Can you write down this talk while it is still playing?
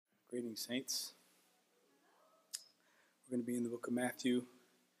Greetings, saints. We're going to be in the book of Matthew,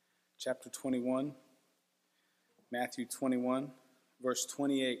 chapter 21. Matthew 21, verse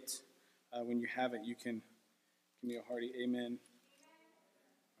 28. When you have it, you can give me a hearty amen.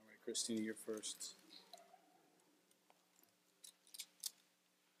 All right, Christina, you're first.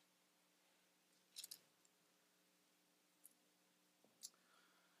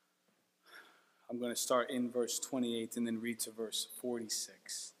 I'm going to start in verse 28 and then read to verse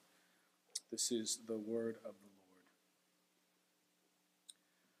 46. This is the word of the Lord.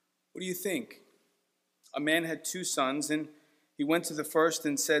 What do you think? A man had 2 sons, and he went to the first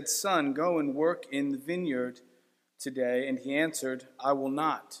and said, "Son, go and work in the vineyard today." And he answered, "I will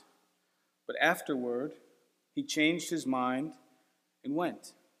not." But afterward, he changed his mind and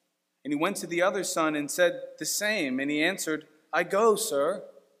went. And he went to the other son and said the same. And he answered, "I go, sir,"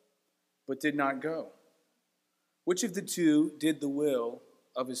 but did not go. Which of the 2 did the will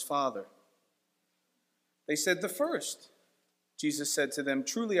of his father? They said, "The first." Jesus said to them,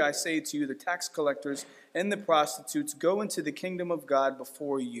 "Truly I say to you, the tax collectors and the prostitutes go into the kingdom of God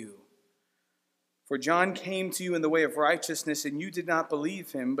before you. For John came to you in the way of righteousness, and you did not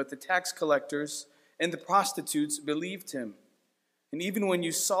believe him, but the tax collectors and the prostitutes believed him. And even when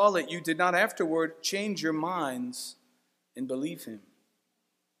you saw it, you did not afterward change your minds and believe him.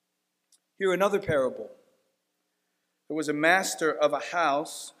 Hear another parable. There was a master of a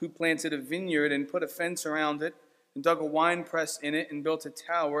house who planted a vineyard and put a fence around it and dug a winepress in it and built a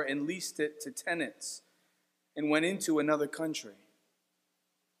tower and leased it to tenants and went into another country.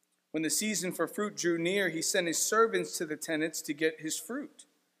 When the season for fruit drew near, he sent his servants to the tenants to get his fruit.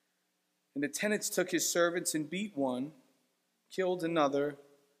 And the tenants took his servants and beat one, killed another,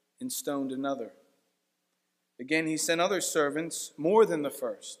 and stoned another. Again, he sent other servants, more than the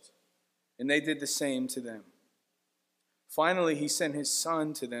first, and they did the same to them. Finally, he sent his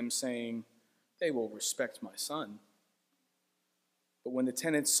son to them, saying, 'They will respect my son.' But when the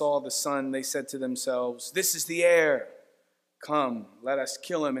tenants saw the son, they said to themselves, 'This is the heir. Come, let us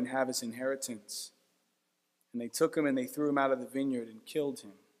kill him and have his inheritance.' And they took him and they threw him out of the vineyard and killed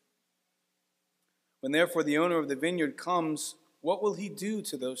him. When therefore the owner of the vineyard comes, what will he do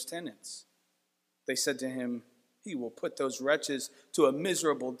to those tenants?' They said to him, 'He will put those wretches to a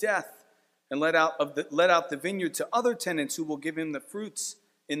miserable death and let out the vineyard to other tenants who will give him the fruits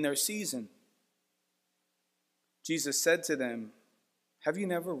in their season.' Jesus said to them, 'Have you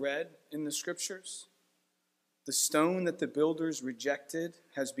never read in the scriptures? The stone that the builders rejected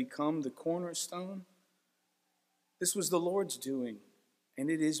has become the cornerstone. This was the Lord's doing, and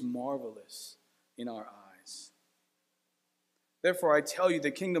it is marvelous in our eyes. Therefore I tell you,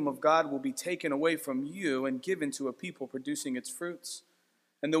 the kingdom of God will be taken away from you and given to a people producing its fruits.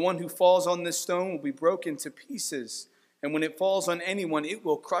 And the one who falls on this stone will be broken to pieces, and when it falls on anyone, it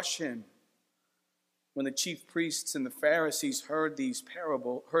will crush him.' When the chief priests and the Pharisees heard his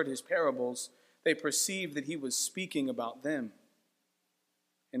parables, they perceived that he was speaking about them.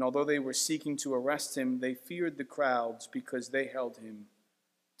 And although they were seeking to arrest him, they feared the crowds because they held him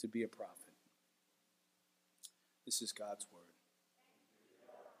to be a prophet." This is God's word.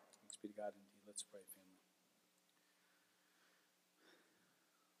 Thanks be to God indeed. Let's pray, family.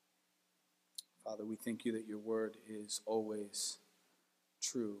 Father, we thank you that your word is always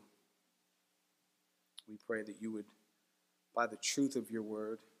true. We pray that you would, by the truth of your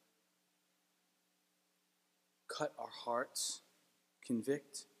word, cut our hearts,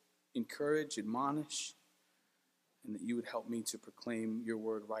 convict, encourage, admonish, and that you would help me to proclaim your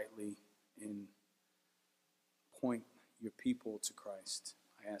word rightly and point your people to Christ.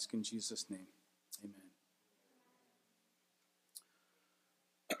 I ask in Jesus' name, amen.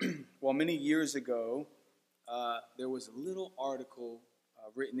 Well, many years ago, there was a little article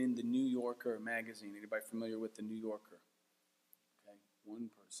written in the New Yorker magazine. Anybody familiar with the New Yorker? Okay, one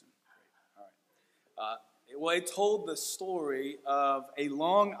person. Great. All right. It told the story of a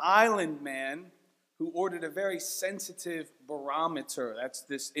Long Island man who ordered a very sensitive barometer. That's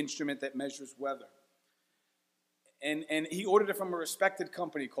this instrument that measures weather. And he ordered it from a respected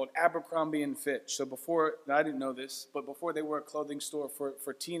company called Abercrombie & Fitch. So before, I didn't know this, but before they were a clothing store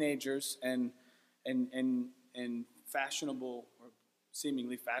for teenagers and fashionable, or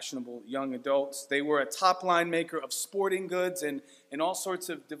seemingly fashionable young adults, they were a top-line maker of sporting goods and all sorts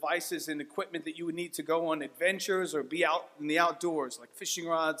of devices and equipment that you would need to go on adventures or be out in the outdoors, like fishing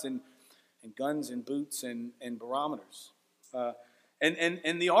rods and guns and boots and barometers.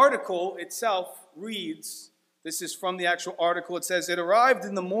 And the article itself reads, this is from the actual article. It says, "It arrived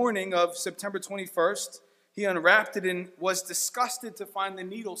in the morning of September 21st. He unwrapped it and was disgusted to find the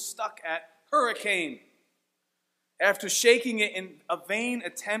needle stuck at hurricane. After shaking it in a vain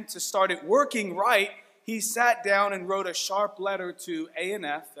attempt to start it working right, he sat down and wrote a sharp letter to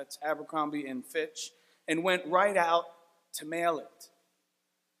A&F, that's Abercrombie and Fitch, and went right out to mail it.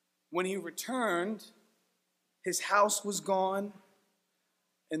 When he returned, his house was gone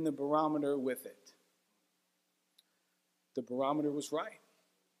and the barometer with it. The barometer was right.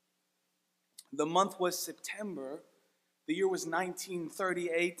 The month was September. The year was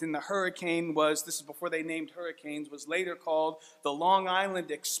 1938, and the hurricane was, this is before they named hurricanes, was later called the Long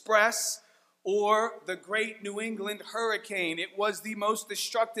Island Express or the Great New England Hurricane. It was the most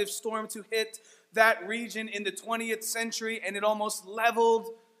destructive storm to hit that region in the 20th century, and it almost leveled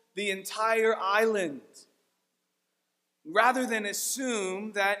the entire island. Rather than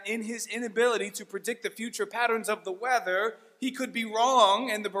assume that in his inability to predict the future patterns of the weather, he could be wrong,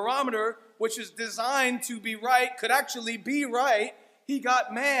 and the barometer, which is designed to be right, could actually be right, he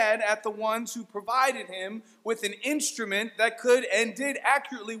got mad at the ones who provided him with an instrument that could and did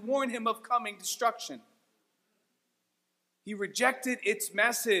accurately warn him of coming destruction. He rejected its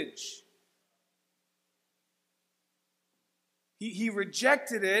message. He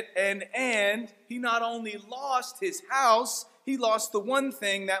rejected it, and he not only lost his house, he lost the one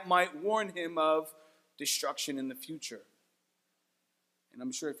thing that might warn him of destruction in the future. And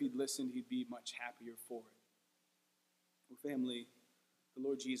I'm sure if he'd listened, he'd be much happier for it. Well, family, the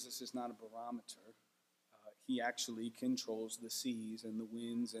Lord Jesus is not a barometer. He actually controls the seas and the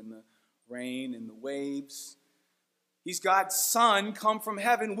winds and the rain and the waves. He's God's Son come from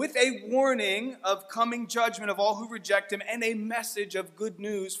heaven with a warning of coming judgment of all who reject him and a message of good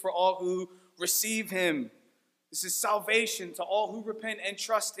news for all who receive him. This is salvation to all who repent and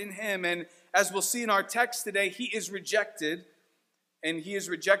trust in him. And as we'll see in our text today, he is rejected. And he is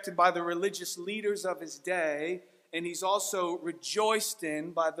rejected by the religious leaders of his day. And he's also rejoiced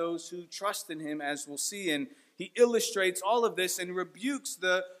in by those who trust in him, as we'll see. And he illustrates all of this and rebukes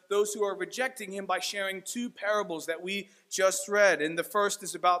those who are rejecting him by sharing two parables that we just read. And the first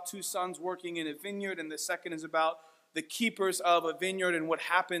is about two sons working in a vineyard, and the second is about the keepers of a vineyard and what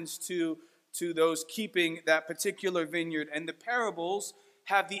happens to those keeping that particular vineyard. And the parables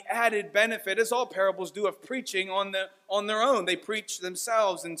have the added benefit, as all parables do, of preaching on their own. They preach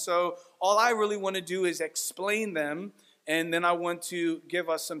themselves. And so all I really want to do is explain them, and then I want to give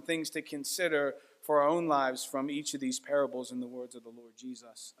us some things to consider for our own lives from each of these parables in the words of the Lord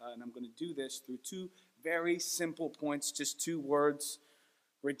Jesus. And I'm going to do this through two very simple points, just two words: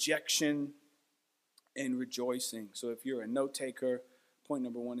 rejection and rejoicing. So if you're a note taker, point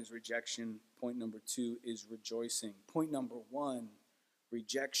number one is rejection. Point number two is rejoicing. Point number one,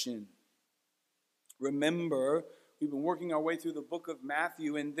 rejection. Remember, we've been working our way through the book of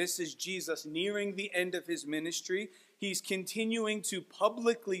Matthew, and this is Jesus nearing the end of his ministry. He's continuing to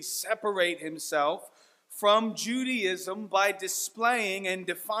publicly separate himself from Judaism by displaying and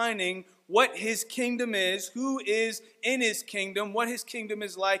defining what his kingdom is, who is in his kingdom, what his kingdom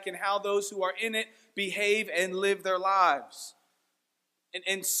is like, and how those who are in it behave and live their lives.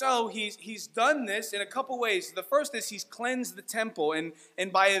 And so he's done this in a couple ways. The first is he's cleansed the temple.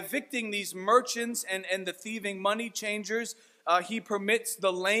 And by evicting these merchants and the thieving money changers, he permits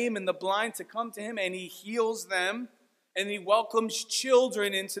the lame and the blind to come to him, and he heals them. And he welcomes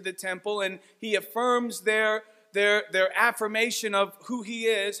children into the temple, and he affirms their affirmation of who he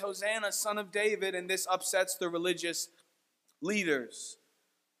is, Hosanna, son of David, and this upsets the religious leaders.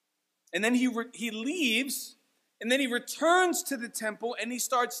 And then he leaves. And then he returns to the temple and he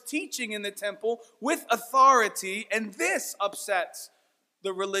starts teaching in the temple with authority. And this upsets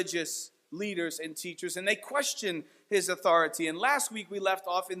the religious leaders and teachers. And they question his authority. And last week we left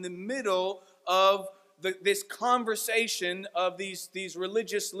off in the middle of this conversation of these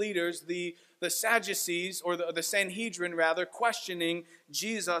religious leaders, the Sadducees, or the Sanhedrin rather, questioning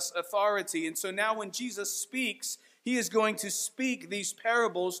Jesus' authority. And so now when Jesus speaks, he is going to speak these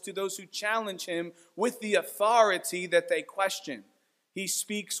parables to those who challenge him with the authority that they question. He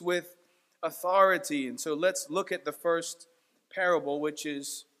speaks with authority. And so let's look at the first parable, which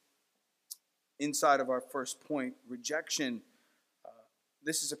is inside of our first point, rejection.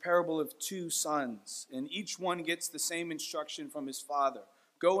 This is a parable of two sons, and each one gets the same instruction from his father.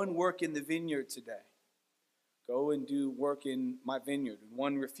 Go and work in the vineyard today. Go and do work in my vineyard. And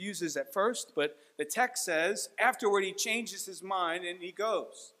one refuses at first, but the text says afterward he changes his mind and he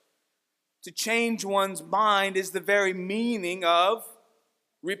goes. To change one's mind is the very meaning of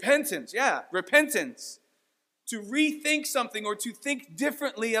repentance. Yeah, repentance. To rethink something or to think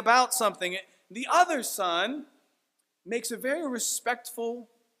differently about something. The other son makes a very respectful,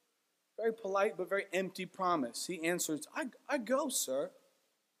 very polite, but very empty promise. He answers, I go, sir.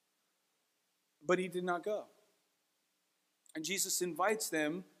 But he did not go. And Jesus invites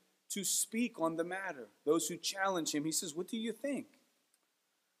them to speak on the matter. Those who challenge him, he says, what do you think?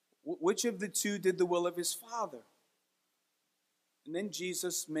 Which of the two did the will of his Father? And then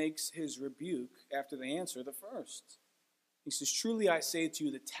Jesus makes his rebuke after they answer the first. He says, truly I say to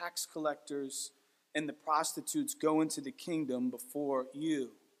you, the tax collectors and the prostitutes go into the kingdom before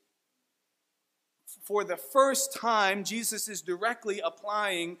you. For the first time, Jesus is directly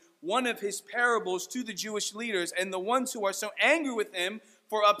applying one of his parables to the Jewish leaders, and the ones who are so angry with him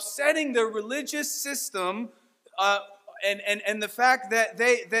for upsetting their religious system, and the fact that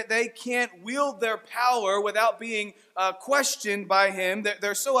they can't wield their power without being questioned by him.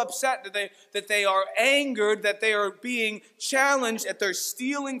 They're so upset that they are angered, that they are being challenged, that they're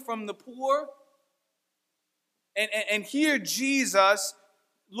stealing from the poor. And here Jesus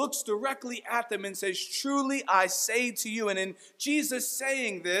looks directly at them and says, truly I say to you. And in Jesus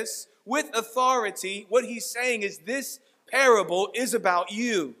saying this with authority, what he's saying is this parable is about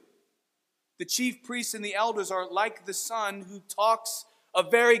you. The chief priests and the elders are like the son who talks a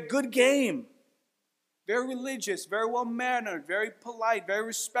very good game. Very religious, very well-mannered, very polite, very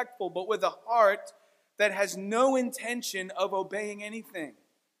respectful, but with a heart that has no intention of obeying anything.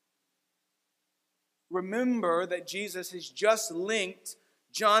 Remember that Jesus has just linked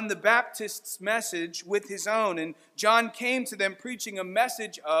John the Baptist's message with his own. And John came to them preaching a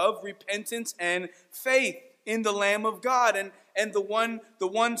message of repentance and faith in the Lamb of God. And the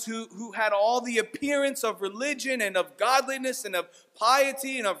ones who had all the appearance of religion and of godliness and of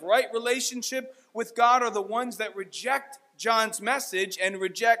piety and of right relationship with God are the ones that reject John's message and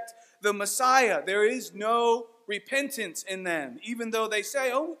reject the Messiah. There is no repentance in them, even though they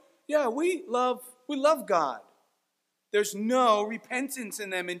say, oh, yeah, we love God. There's no repentance in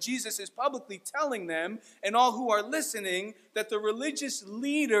them. And Jesus is publicly telling them and all who are listening that the religious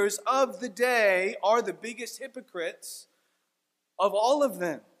leaders of the day are the biggest hypocrites of all of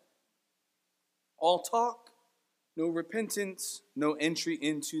them. All talk, no repentance, no entry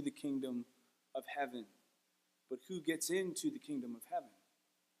into the kingdom of heaven. But who gets into the kingdom of heaven?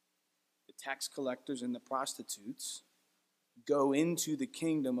 The tax collectors and the prostitutes go into the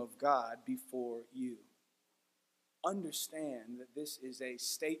kingdom of God before you. Understand that this is a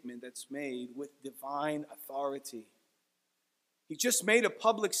statement that's made with divine authority. He just made a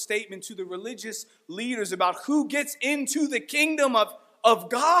public statement to the religious leaders about who gets into the kingdom of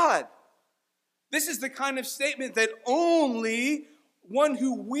God. This is the kind of statement that only one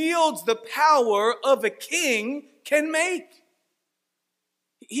who wields the power of a king can make.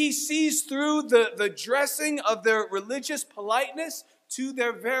 He sees through the dressing of their religious politeness to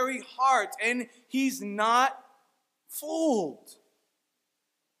their very heart, and he's not fooled.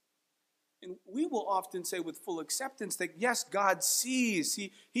 And we will often say with full acceptance that yes, God sees.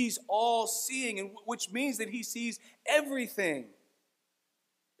 He's all-seeing, and which means that he sees everything.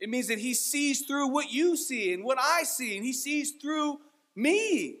 It means that he sees through what you see and what I see, and he sees through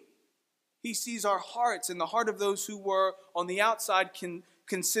me. He sees our hearts, and the heart of those who were on the outside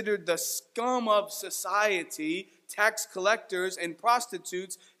considered the scum of society, tax collectors and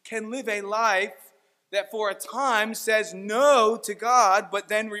prostitutes, can live a life that for a time says no to God, but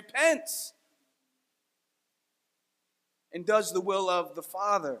then repents and does the will of the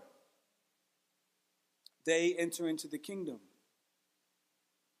Father. They enter into the kingdom.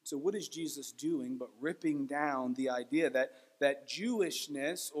 So what is Jesus doing but ripping down the idea that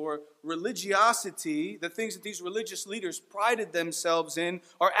Jewishness or religiosity, the things that these religious leaders prided themselves in,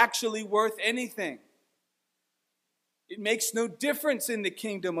 are actually worth anything? It makes no difference in the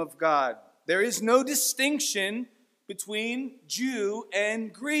kingdom of God. There is no distinction between Jew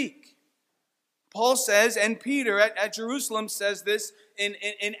and Greek. Paul says, and Peter at Jerusalem says this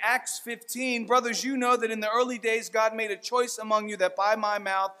in Acts 15, brothers, you know that in the early days God made a choice among you that by my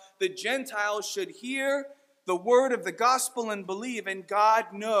mouth the Gentiles should hear the word of the gospel and believe, and God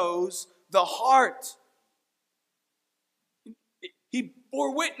knows the heart. He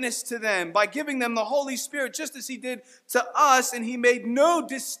bore witness to them by giving them the Holy Spirit, just as he did to us, and he made no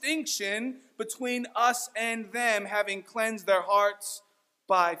distinction between us and them, having cleansed their hearts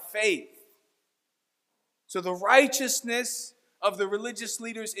by faith. So the righteousness of the religious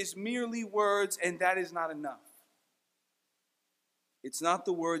leaders is merely words, and that is not enough. It's not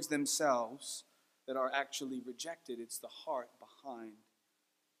the words themselves that are actually rejected. It's the heart behind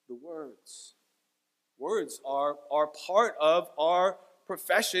the words. Words are part of our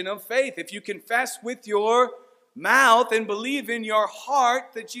profession of faith. If you confess with your mouth and believe in your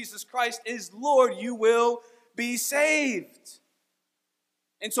heart that Jesus Christ is Lord, you will be saved.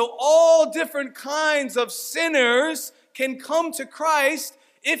 And so all different kinds of sinners can come to Christ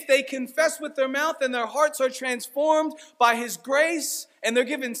If they confess with their mouth and their hearts are transformed by his grace and they're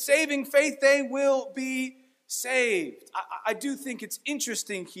given saving faith, they will be saved. I do think it's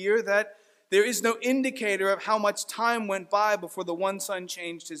interesting here that there is no indicator of how much time went by before the one son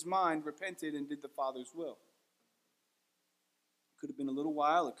changed his mind, repented, and did the Father's will. It could have been a little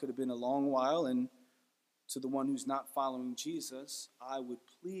while, it could have been a long while, and to the one who's not following Jesus, I would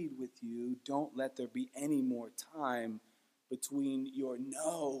plead with you, don't let there be any more time between your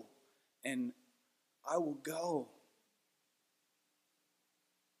no and I will go.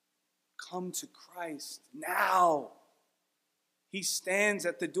 Come to Christ now. He stands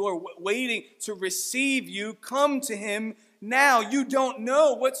at the door waiting to receive you. Come to him now. You don't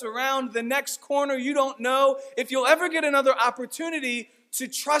know what's around the next corner. You don't know if you'll ever get another opportunity to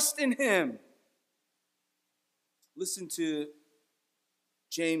trust in him. Listen to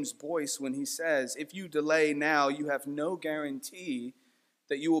James Boyce when he says, if you delay now, you have no guarantee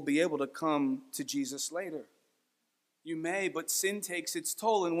that you will be able to come to Jesus later. You may, but sin takes its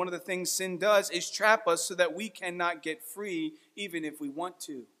toll, and one of the things sin does is trap us so that we cannot get free even if we want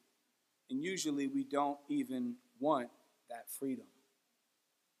to. And usually we don't even want that freedom.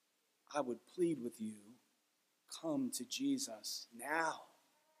 I would plead with you, come to Jesus now.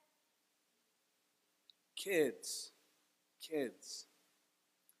 Kids,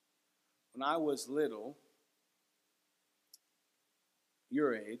 when I was little,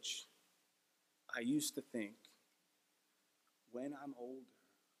 your age, I used to think, when I'm older,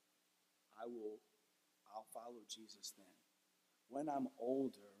 I'll follow Jesus then. When I'm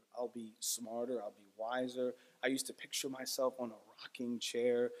older, I'll be smarter, I'll be wiser. I used to picture myself on a rocking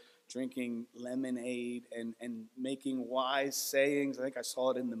chair, drinking lemonade and making wise sayings. I think I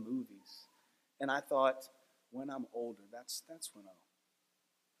saw it in the movies. And I thought, when I'm older, that's when I'll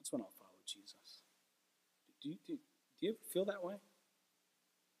follow Jesus. Do you ever feel that way?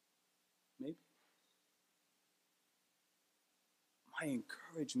 Maybe. My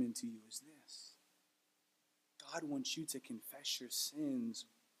encouragement to you is this. God wants you to confess your sins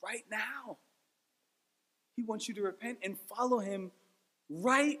right now. He wants you to repent and follow him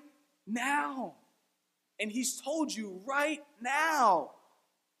right now. And he's told you right now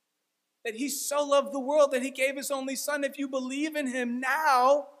that he so loved the world that he gave his only son. If you believe in him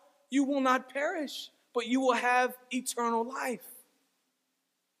now, you will not perish, but you will have eternal life.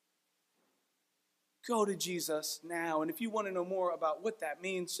 Go to Jesus now. And if you want to know more about what that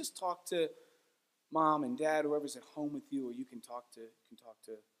means, just talk to mom and dad, whoever's at home with you, or you can talk to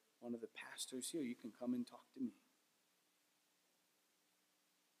one of the pastors here. You can come and talk to me.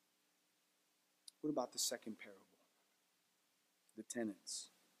 What about the second parable? The tenants.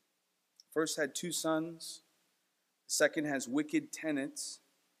 First had 2 sons. The second has wicked tenants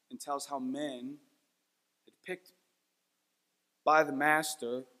and tells how men had picked by their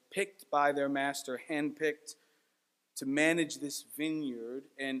master, handpicked to manage this vineyard,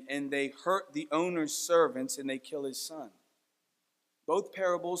 and they hurt the owner's servants and they kill his son. Both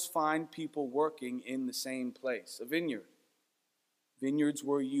parables find people working in the same place, a vineyard. Vineyards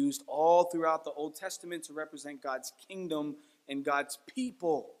were used all throughout the Old Testament to represent God's kingdom and God's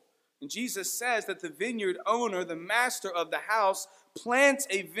people. And Jesus says that the vineyard owner, the master of the house, plants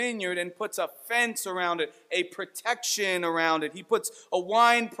a vineyard and puts a fence around it, a protection around it. He puts a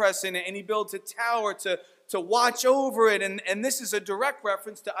wine press in it, and he builds a tower to watch over it. And this is a direct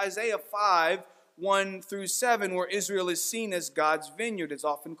reference to Isaiah 5, 1 through 7, where Israel is seen as God's vineyard. It's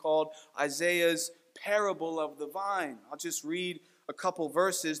often called Isaiah's parable of the vine. I'll just read a couple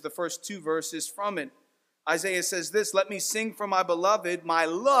verses, the first 2 verses from it. Isaiah says this, "Let me sing for my beloved my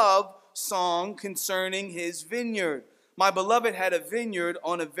love song concerning his vineyard. My beloved had a vineyard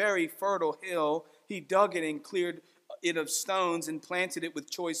on a very fertile hill. He dug it and cleared it of stones and planted it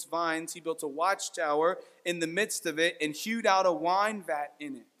with choice vines. He built a watchtower in the midst of it and hewed out a wine vat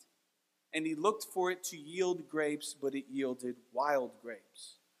in it. And he looked for it to yield grapes, but it yielded wild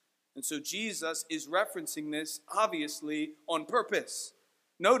grapes." And so Jesus is referencing this, obviously, on purpose.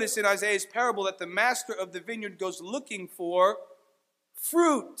 Notice in Isaiah's parable that the master of the vineyard goes looking for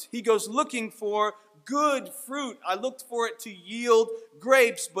fruit. He goes looking for good fruit. I looked for it to yield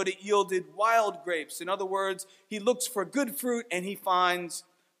grapes, but it yielded wild grapes. In other words, he looks for good fruit and he finds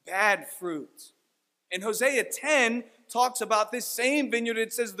bad fruit. And Hosea 10 talks about this same vineyard.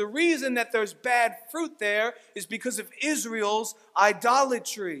 It says the reason that there's bad fruit there is because of Israel's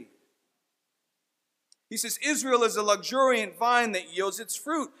idolatry. He says, Israel is a luxuriant vine that yields its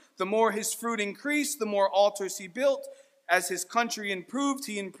fruit. The more his fruit increased, the more altars he built. As his country improved,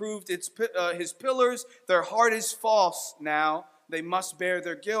 he improved his pillars. Their heart is false now. They must bear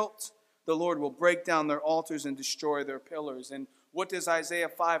their guilt. The Lord will break down their altars and destroy their pillars. And what does Isaiah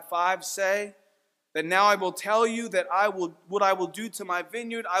 5:5 say? That now I will tell you that what I will do to my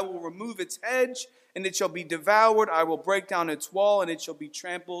vineyard. I will remove its hedge, and it shall be devoured. I will break down its wall, and it shall be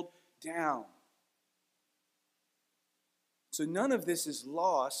trampled down. So none of this is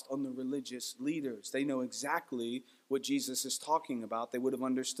lost on the religious leaders. They know exactly what Jesus is talking about. They would have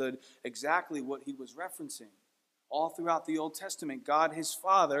understood exactly what he was referencing. All throughout the Old Testament, God, his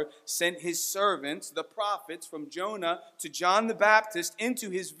Father, sent his servants, the prophets, from Jonah to John the Baptist into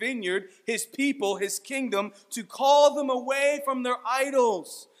his vineyard, his people, his kingdom, to call them away from their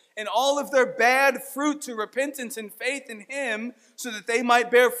idols and all of their bad fruit to repentance and faith in him, so that they might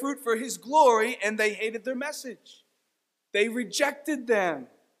bear fruit for his glory, and they hated their message. They rejected them.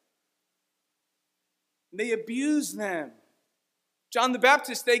 They abused them. John the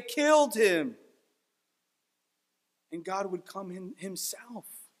Baptist, they killed him. And God would come himself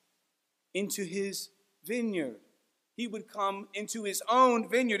into his vineyard. He would come into his own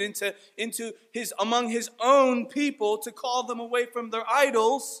vineyard, among his own people, to call them away from their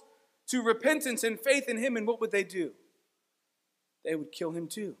idols to repentance and faith in him. And what would they do? They would kill him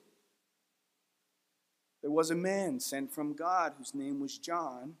too. There was a man sent from God whose name was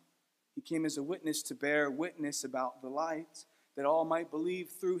John. He came as a witness to bear witness about the light, that all might believe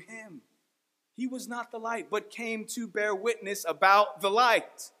through him. He was not the light, but came to bear witness about the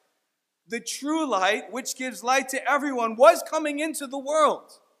light. The true light, which gives light to everyone, was coming into the world.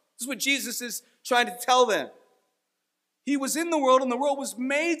 This is what Jesus is trying to tell them. He was in the world, and the world was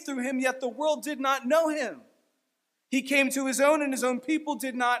made through him, yet the world did not know him. He came to his own, and his own people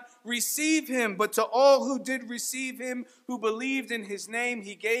did not receive him. But to all who did receive him, who believed in his name,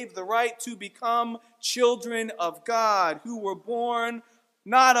 he gave the right to become children of God, who were born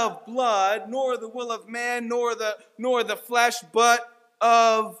not of blood, nor the will of man, nor the flesh, but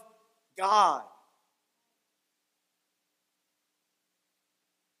of God.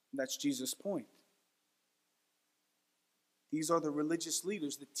 That's Jesus' point. These are the religious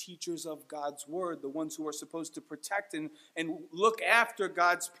leaders, the teachers of God's word, the ones who are supposed to protect and look after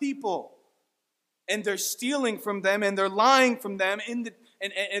God's people. And they're stealing from them, and they're lying from them, and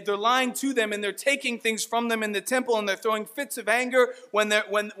they're lying to them, and they're taking things from them in the temple, and they're throwing fits of anger when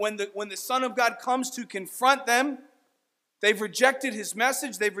the Son of God comes to confront them. They've rejected his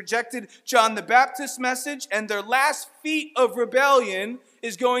message. They've rejected John the Baptist's message, and their last feat of rebellion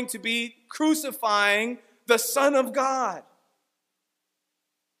is going to be crucifying the Son of God.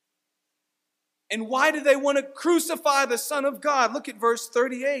 And why do they want to crucify the Son of God? Look at verse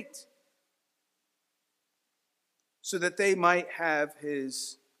 38. So that they might have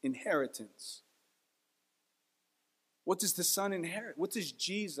his inheritance. What does the Son inherit? What does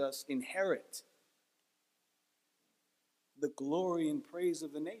Jesus inherit? The glory and praise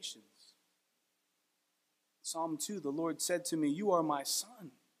of the nations. Psalm 2, the Lord said to me, "You are my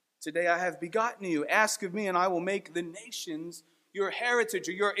Son. Today I have begotten you. Ask of me, and I will make the nations your heritage,"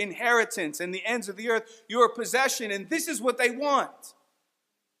 or your inheritance, and the ends of the earth your possession. And this is what they want.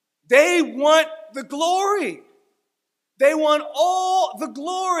 They want the glory. They want all the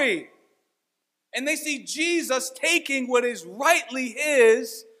glory. And they see Jesus taking what is rightly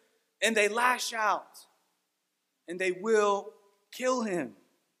his, and they lash out. And they will kill him.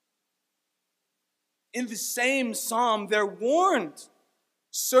 In the same psalm, they're warned,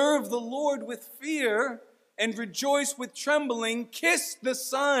 "Serve the Lord with fear and rejoice with trembling. Kiss the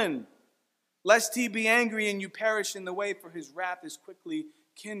Son, lest he be angry and you perish in the way, for his wrath is quickly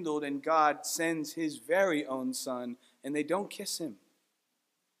kindled." And God sends his very own Son, and they don't kiss him.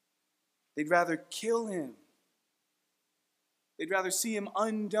 They'd rather kill him. They'd rather see him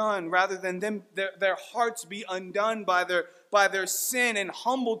undone rather than their hearts be undone by their sin and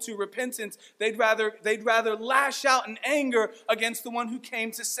humbled to repentance. They'd rather lash out in anger against the one who came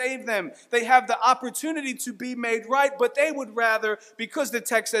to save them. They have the opportunity to be made right, but they would rather, because the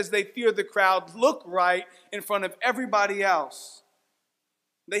text says they fear the crowd, look right in front of everybody else.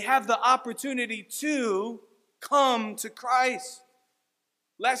 They have the opportunity to come to Christ,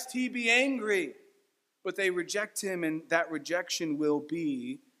 lest he be angry. But they reject him, and that rejection will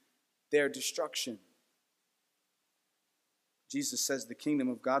be their destruction. Jesus says the kingdom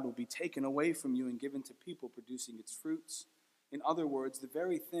of God will be taken away from you and given to people producing its fruits. In other words, the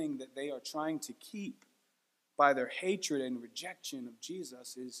very thing that they are trying to keep by their hatred and rejection of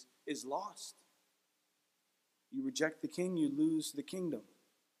Jesus is lost. You reject the king, you lose the kingdom.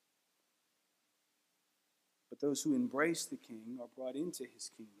 But those who embrace the king are brought into his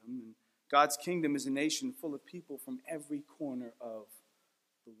kingdom. And God's kingdom is a nation full of people from every corner of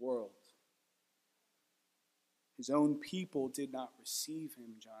the world. His own people did not receive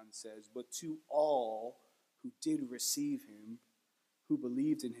him, John says, but to all who did receive him, who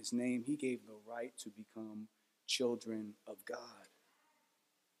believed in his name, he gave the right to become children of God.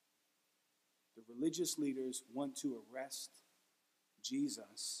 The religious leaders want to arrest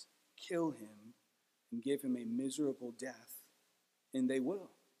Jesus, kill him, and give him a miserable death, and they will.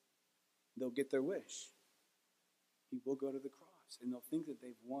 They'll get their wish. He will go to the cross, and they'll think that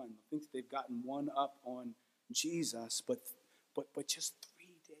they've won. They'll think that they've gotten one up on Jesus, but just 3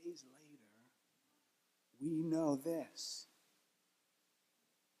 days later, we know this.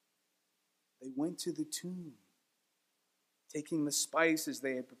 They went to the tomb, taking the spices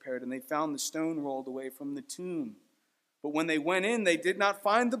they had prepared, and they found the stone rolled away from the tomb. But when they went in, they did not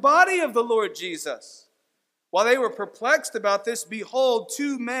find the body of the Lord Jesus. While they were perplexed about this, behold,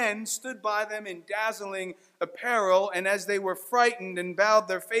 2 men stood by them in dazzling apparel, and as they were frightened and bowed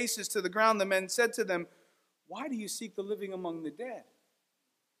their faces to the ground, the men said to them, "Why do you seek the living among the dead?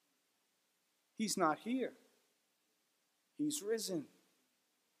 He's not here. He's risen."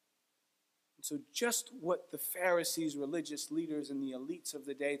 So just what the Pharisees, religious leaders, and the elites of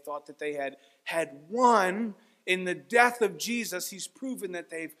the day thought that they had won in the death of Jesus, he's proven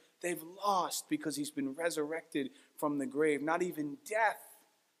that they've lost because he's been resurrected from the grave. Not even death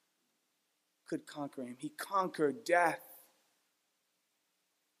could conquer him. He conquered death.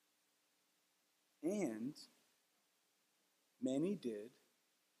 And many did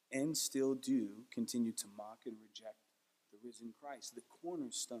and still do continue to mock and reject the risen Christ, the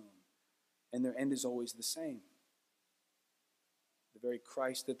cornerstone. And their end is always the same. The very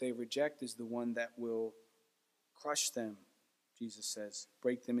Christ that they reject is the one that will crush them, Jesus says,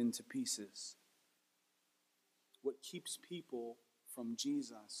 break them into pieces. What keeps people from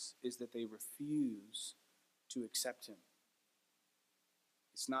Jesus is that they refuse to accept him.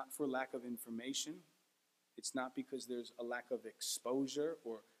 It's not for lack of information. It's not because there's a lack of exposure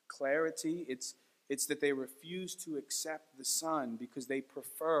or clarity. It's that they refuse to accept the Son because they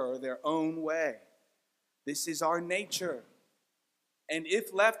prefer their own way. This is our nature. And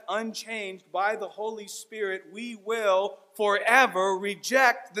if left unchanged by the Holy Spirit, we will forever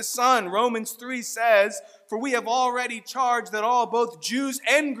reject the Son. Romans 3 says, "For we have already charged that all, both Jews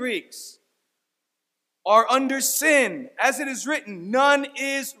and Greeks, are under sin. As it is written, none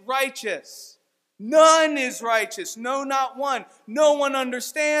is righteous. None is righteous. No, not one. No one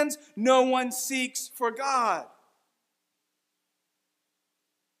understands. No one seeks for God."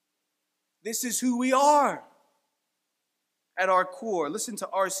 This is who we are at our core. Listen to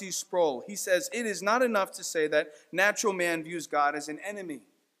R.C. Sproul. He says, "It is not enough to say that natural man views God as an enemy.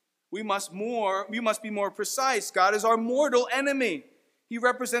 We must be more precise. God is our mortal enemy. He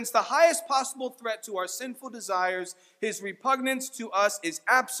represents the highest possible threat to our sinful desires. His repugnance to us is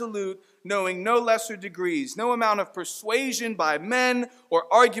absolute, knowing no lesser degrees. No amount of persuasion by men or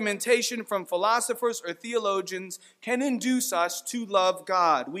argumentation from philosophers or theologians can induce us to love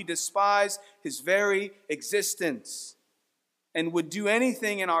God. We despise his very existence and would do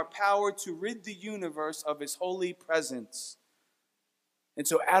anything in our power to rid the universe of his holy presence." And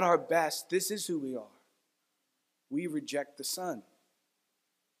so at our best, this is who we are. We reject the Son.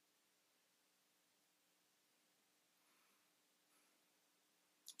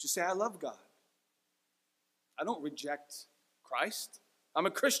 Just say, "I love God." I don't reject Christ. I'm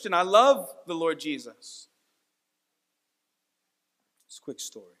a Christian. I love the Lord Jesus. It's a quick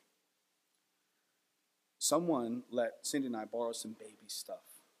story. Someone let Cindy and I borrow some baby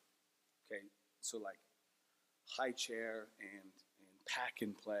stuff. Okay, so like high chair and pack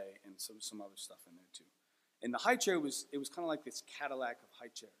and play and some other stuff in there too. And the high chair was kind of like this Cadillac of high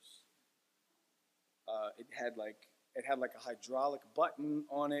chairs. It had like a hydraulic button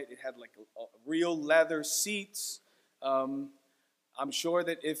on it. It had like a real leather seats. I'm sure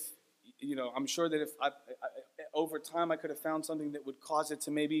that if I over time I could have found something that would cause it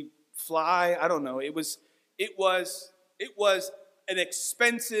to maybe fly. I don't know. It was an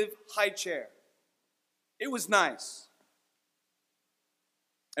expensive high chair. It was nice.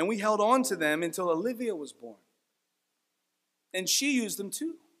 And we held on to them until Olivia was born. And she used them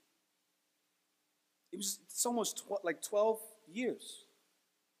too. It's almost 12 years.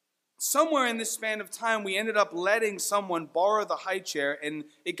 Somewhere in this span of time, we ended up letting someone borrow the high chair,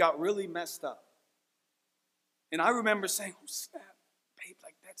 and it got really messed up. And I remember saying, "Oh, snap, babe,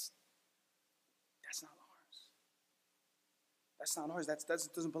 like that's not ours. That's not ours. That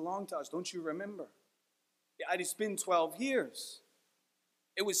doesn't belong to us. Don't you remember?" It's been 12 years.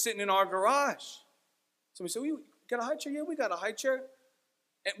 It was sitting in our garage. Somebody said, "We got a high chair?" "Yeah, we got a high chair."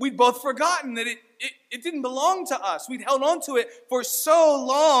 And we'd both forgotten that it didn't belong to us. We'd held on to it for so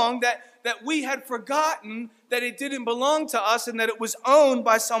long that we had forgotten that it didn't belong to us and that it was owned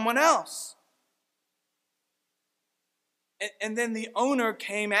by someone else. And then the owner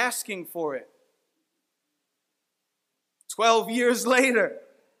came asking for it. 12 years later.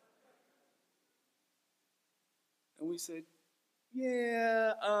 And we said,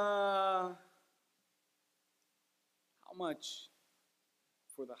 yeah, how much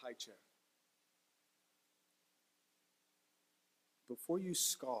for the high chair? Before you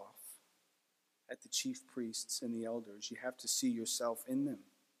scoff at the chief priests and the elders, you have to see yourself in them.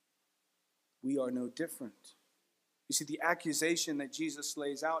 We are no different. You see, the accusation that Jesus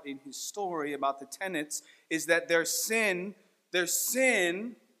lays out in his story about the tenants is that their sin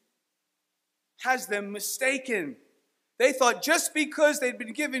has them mistaken. They thought just because they'd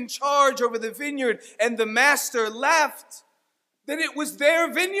been given charge over the vineyard and the master left, that it was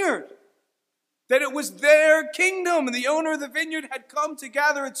their vineyard, that it was their kingdom, and the owner of the vineyard had come to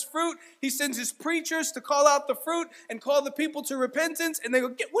gather its fruit. He sends his preachers to call out the fruit and call the people to repentance, and they go,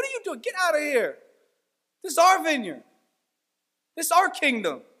 what are you doing? Get out of here. This is our vineyard. This is our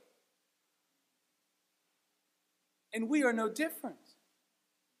kingdom. And we are no different.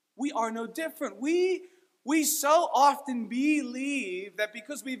 We are no different. We so often believe that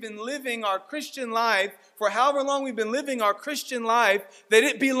because we've been living our Christian life, for however long we've been living our Christian life, that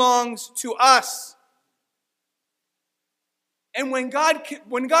it belongs to us. And when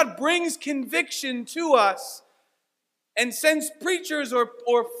God brings conviction to us and sends preachers or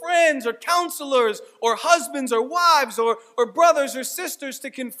friends or counselors or husbands or wives or brothers or sisters to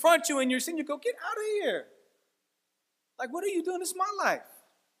confront you in your sin, you go, get out of here. Like, what are you doing? This is my life.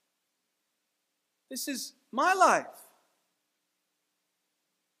 This is my life.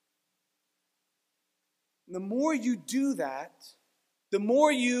 The more you do that, the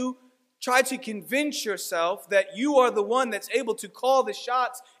more you try to convince yourself that you are the one that's able to call the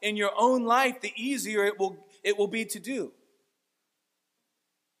shots in your own life, the easier it will be to do.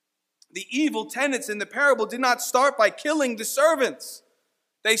 The evil tenants in the parable did not start by killing the servants.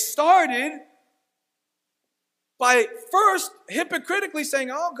 They started by first hypocritically saying,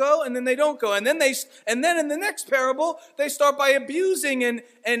 I'll go, and then they don't go. And then in the next parable, they start by abusing and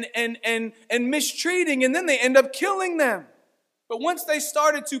mistreating, and then they end up killing them. But once they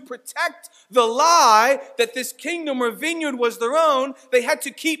started to protect the lie that this kingdom or vineyard was their own, they had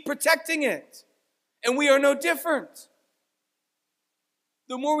to keep protecting it. And we are no different.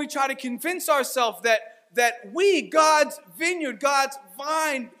 The more we try to convince ourselves that we, God's vineyard, God's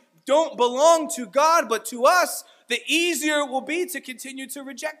vine, don't belong to God but to us, the easier it will be to continue to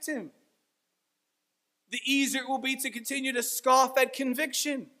reject Him. The easier it will be to continue to scoff at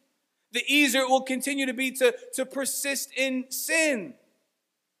conviction. The easier it will continue to be to persist in sin.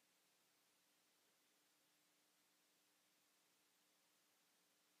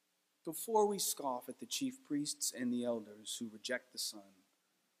 Before we scoff at the chief priests and the elders who reject the Son,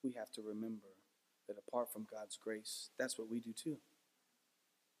 we have to remember that apart from God's grace, that's what we do too.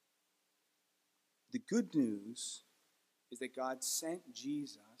 The good news is that God sent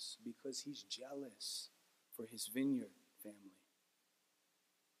Jesus because He's jealous for His vineyard family.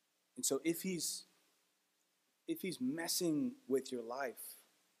 And so if he's messing with your life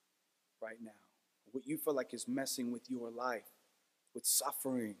right now, what you feel like is messing with your life, with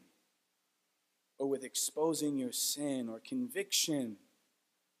suffering, or with exposing your sin or conviction,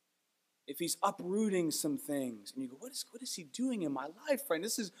 if He's uprooting some things, and you go, what is He doing in my life, friend?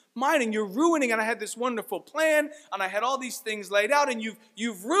 This is mine, and you're ruining, and I had this wonderful plan, and I had all these things laid out, and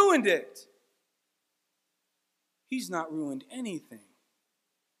you've ruined it. He's not ruined anything.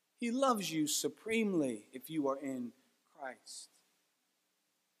 He loves you supremely if you are in Christ.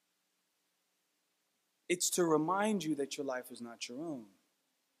 It's to remind you that your life is not your own.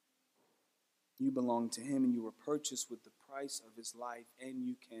 You belong to Him, and you were purchased with the price of His life, and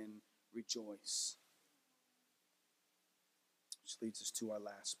you can rejoice. Which leads us to our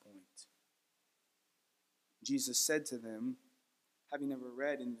last point. Jesus said to them, having never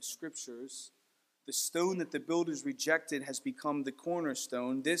read in the scriptures, the stone that the builders rejected has become the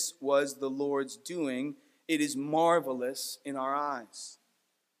cornerstone. This was the Lord's doing. It is marvelous in our eyes.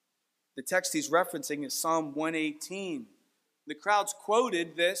 The text he's referencing is Psalm 118. The crowds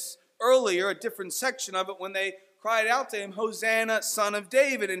quoted this earlier, a different section of it, when they cried out to Him, Hosanna, Son of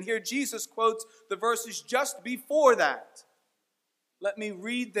David. And here Jesus quotes the verses just before that. Let me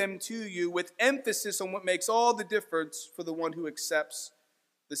read them to you with emphasis on what makes all the difference for the one who accepts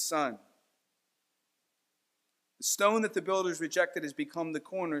the Son. The stone that the builders rejected has become the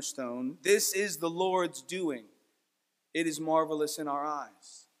cornerstone. This is the Lord's doing. It is marvelous in our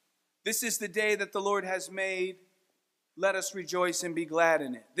eyes. This is the day that the Lord has made. Let us rejoice and be glad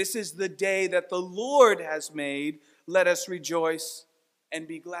in it. This is the day that the Lord has made. Let us rejoice and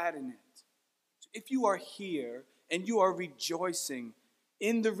be glad in it. So if you are here and you are rejoicing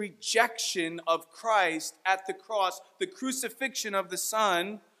in the rejection of Christ at the cross, the crucifixion of the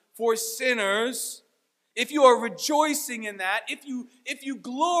Son for sinners, if you are rejoicing in that, if you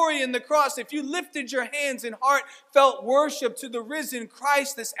glory in the cross, if you lifted your hands in heartfelt worship to the risen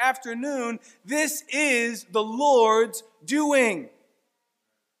Christ this afternoon, this is the Lord's doing.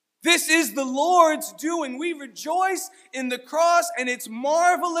 This is the Lord's doing. We rejoice in the cross, and it's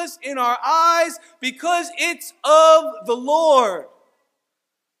marvelous in our eyes because it's of the Lord.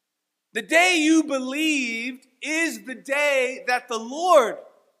 The day you believed is the day that the Lord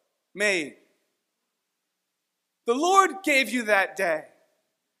made. The Lord gave you that day,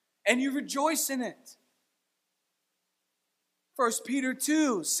 and you rejoice in it. 1 Peter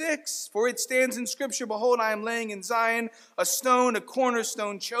 2:6, for it stands in Scripture, behold, I am laying in Zion a stone, a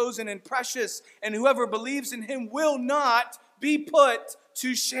cornerstone, chosen and precious, and whoever believes in him will not be put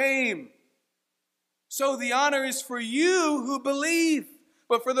to shame. So the honor is for you who believe.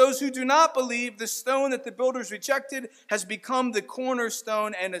 But for those who do not believe, the stone that the builders rejected has become the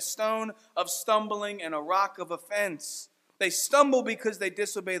cornerstone and a stone of stumbling and a rock of offense. They stumble because they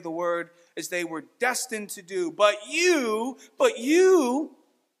disobey the word as they were destined to do. But you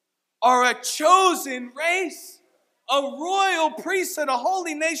are a chosen race, a royal priesthood, a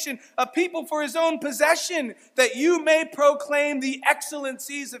holy nation, a people for his own possession, that you may proclaim the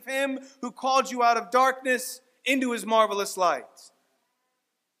excellencies of him who called you out of darkness into his marvelous light.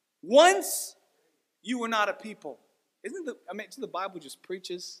 Once you were not a people. Isn't the Bible just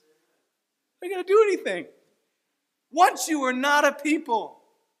preaches? Are you going to do anything? Once you were not a people,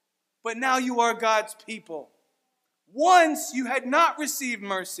 but now you are God's people. Once you had not received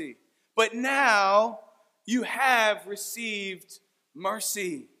mercy, but now you have received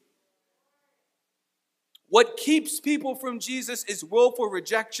mercy. What keeps people from Jesus is willful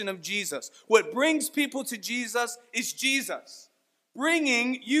rejection of Jesus. What brings people to Jesus is Jesus.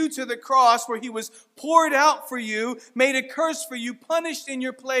 Bringing you to the cross where he was poured out for you, made a curse for you, punished in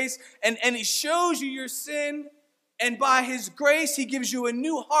your place, and he shows you your sin, and by his grace he gives you a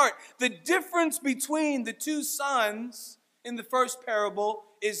new heart. The difference between the two sons in the first parable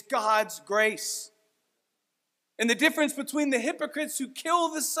is God's grace. And the difference between the hypocrites who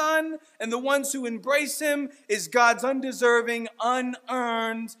kill the Son and the ones who embrace him is God's undeserving,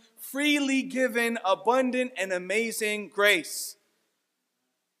 unearned, freely given, abundant, and amazing grace.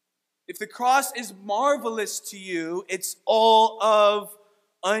 If the cross is marvelous to you, it's all of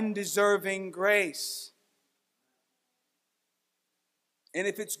undeserving grace. And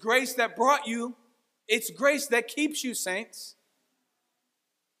if it's grace that brought you, it's grace that keeps you, saints.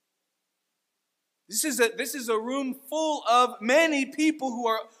 This is a room full of many people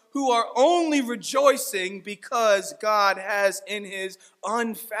who are only rejoicing because God has, in his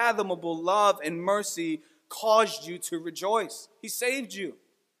unfathomable love and mercy, caused you to rejoice. He saved you.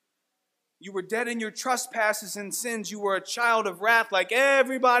 You were dead in your trespasses and sins. You were a child of wrath like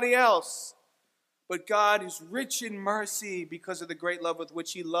everybody else. But God is rich in mercy because of the great love with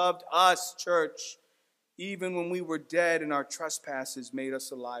which he loved us, church. Even when we were dead in our trespasses, made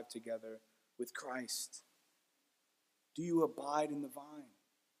us alive together with Christ. Do you abide in the vine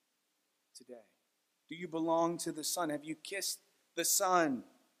today? Do you belong to the Son? Have you kissed the Son?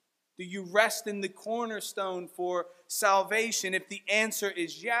 Do you rest in the cornerstone for salvation? If the answer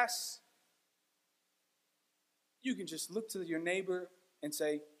is yes, you can just look to your neighbor and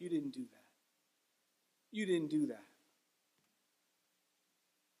say, you didn't do that. You didn't do that.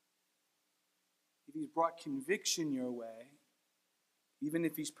 If he's brought conviction your way, even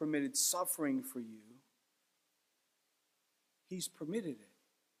if he's permitted suffering for you, he's permitted it.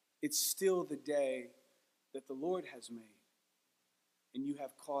 It's still the day that the Lord has made. And you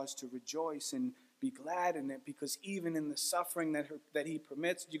have cause to rejoice and be glad in it, because even in the suffering that he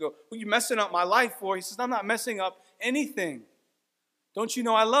permits, you go, what are you messing up my life for? He says, I'm not messing up anything. Don't you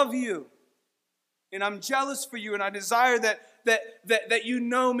know I love you? And I'm jealous for you, and I desire that you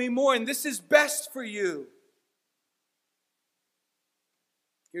know me more, and this is best for you.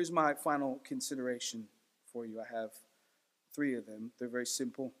 Here's my final consideration for you. I have 3 of them. They're very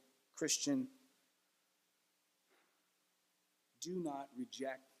simple. Christian, do not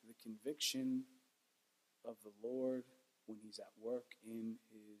reject the conviction of the Lord when he's at work in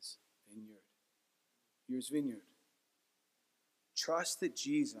his vineyard. Here's vineyard. Trust that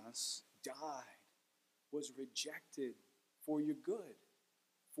Jesus died, was rejected for your good.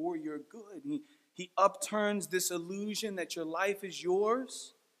 For your good. He upturns this illusion that your life is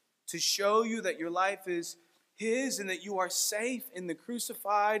yours to show you that your life is his and that you are safe in the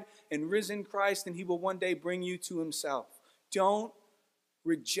crucified and risen Christ, and he will one day bring you to himself. Don't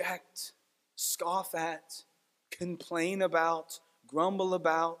reject, scoff at, complain about, grumble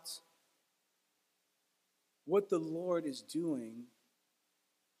about what the Lord is doing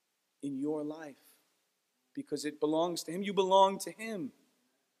in your life, because it belongs to Him. You belong to Him.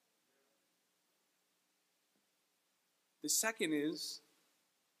 The second is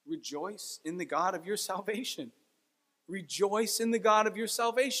rejoice in the God of your salvation. Rejoice in the God of your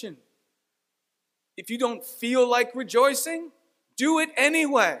salvation. If you don't feel like rejoicing, do it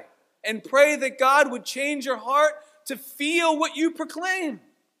anyway. And pray that God would change your heart to feel what you proclaim.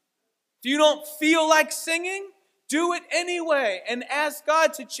 If you don't feel like singing, do it anyway. And ask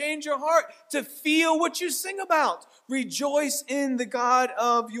God to change your heart to feel what you sing about. Rejoice in the God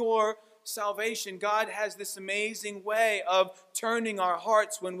of your salvation. God has this amazing way of turning our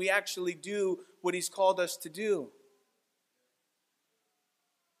hearts when we actually do what He's called us to do.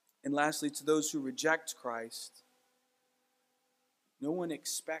 And lastly, to those who reject Christ, no one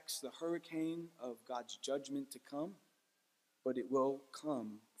expects the hurricane of God's judgment to come, but it will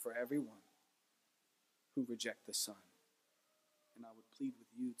come for everyone who reject the Son. And I would plead with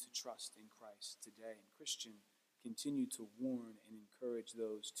you to trust in Christ today. And Christian, continue to warn and encourage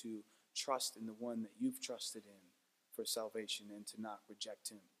those to trust in the one that you've trusted in for salvation and to not reject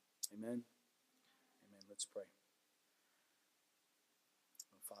Him. Amen? Amen. Let's pray.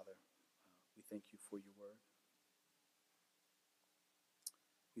 Oh, Father, we thank you for your word.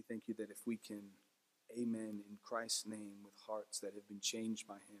 We thank you that if we can amen in Christ's name with hearts that have been changed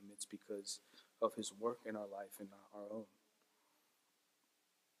by Him, it's because of His work in our life and not our own.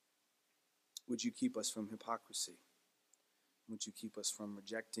 Would you keep us from hypocrisy? Would you keep us from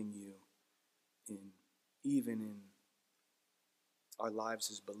rejecting you even in our lives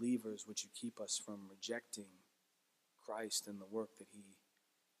as believers? Would you keep us from rejecting Christ and the work that He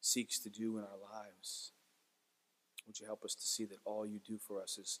seeks to do in our lives? Would you help us to see that all you do for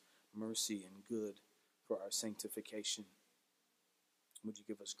us is mercy and good for our sanctification? Would you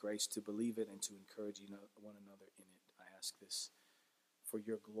give us grace to believe it and to encourage one another in it? I ask this for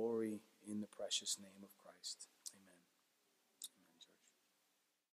your glory in the precious name of Christ.